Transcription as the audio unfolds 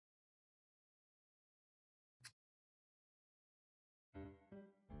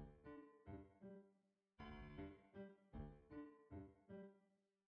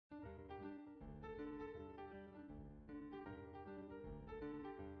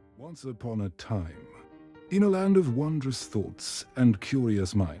Once upon a time, in a land of wondrous thoughts and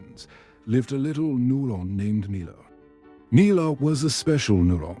curious minds, lived a little neuron named Neela. Neela was a special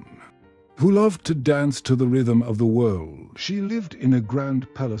neuron who loved to dance to the rhythm of the world. She lived in a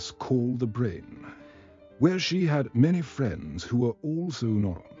grand palace called the Brain, where she had many friends who were also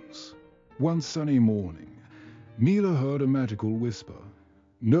neurons. One sunny morning, Neela heard a magical whisper,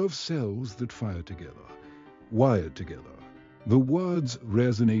 nerve cells that fire together, wired together. The words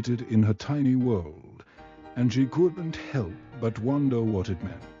resonated in her tiny world, and she couldn't help but wonder what it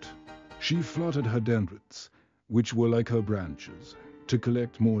meant. She fluttered her dendrites, which were like her branches, to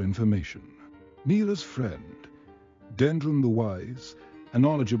collect more information. Neela's friend, Dendron the Wise, a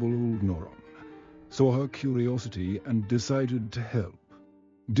knowledgeable old neuron, saw her curiosity and decided to help.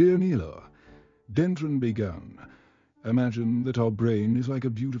 "Dear Neela," Dendron began, "imagine that our brain is like a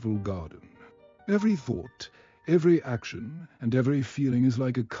beautiful garden. Every thought, every action, and every feeling is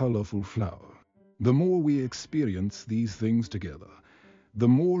like a colorful flower. The more we experience these things together, the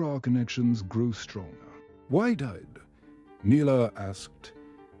more our connections grow stronger." "Wide-eyed," Neela asked,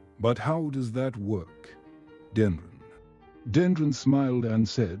 "but how does that work, Dendron?" Dendron smiled and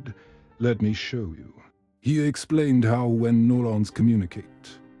said, "Let me show you." He explained how when neurons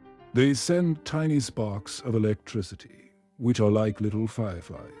communicate, they send tiny sparks of electricity, which are like little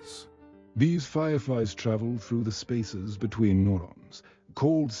fireflies. These fireflies travel through the spaces between neurons,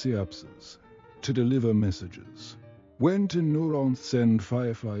 called synapses, to deliver messages. When two neurons send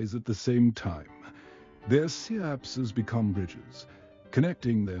fireflies at the same time, their synapses become bridges,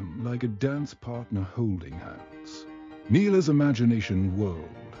 connecting them like a dance partner holding hands. Neela's imagination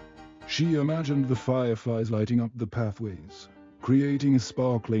whirled. She imagined the fireflies lighting up the pathways, creating a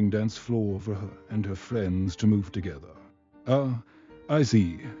sparkling dance floor for her and her friends to move together. "Ah, I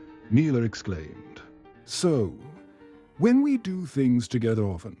see," Neela exclaimed. "So, when we do things together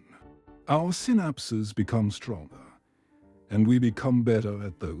often, our synapses become stronger, and we become better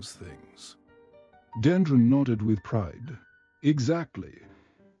at those things." Dendron nodded with pride. "Exactly,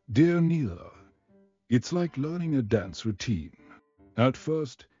 dear Neela. It's like learning a dance routine. At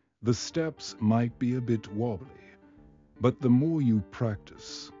first, the steps might be a bit wobbly, but the more you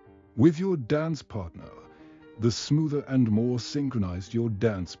practice with your dance partner, the smoother and more synchronized your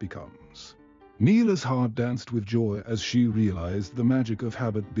dance becomes." Neela's heart danced with joy as she realized the magic of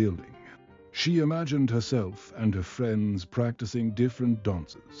habit building. She imagined herself and her friends practicing different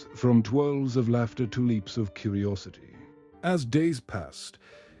dances, from twirls of laughter to leaps of curiosity. As days passed,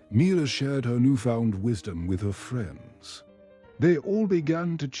 Neela shared her newfound wisdom with her friends. They all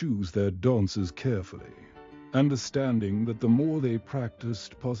began to choose their dances carefully, understanding that the more they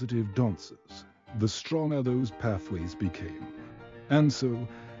practiced positive dances, the stronger those pathways became. And so,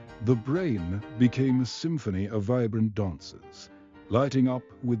 the brain became a symphony of vibrant dances, lighting up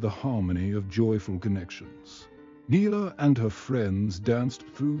with the harmony of joyful connections. Neela and her friends danced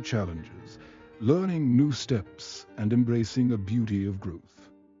through challenges, learning new steps and embracing the beauty of growth.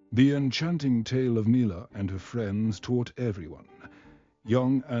 The enchanting tale of Neela and her friends taught everyone,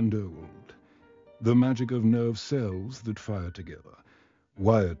 young and old, the magic of nerve cells that fire together,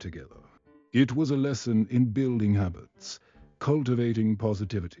 wire together. It was a lesson in building habits, cultivating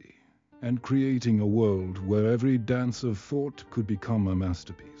positivity, and creating a world where every dance of thought could become a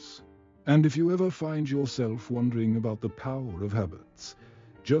masterpiece. And if you ever find yourself wondering about the power of habits,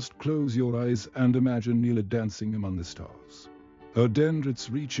 just close your eyes and imagine Neela dancing among the stars, her dendrites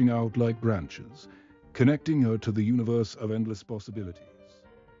reaching out like branches, connecting her to the universe of endless possibilities.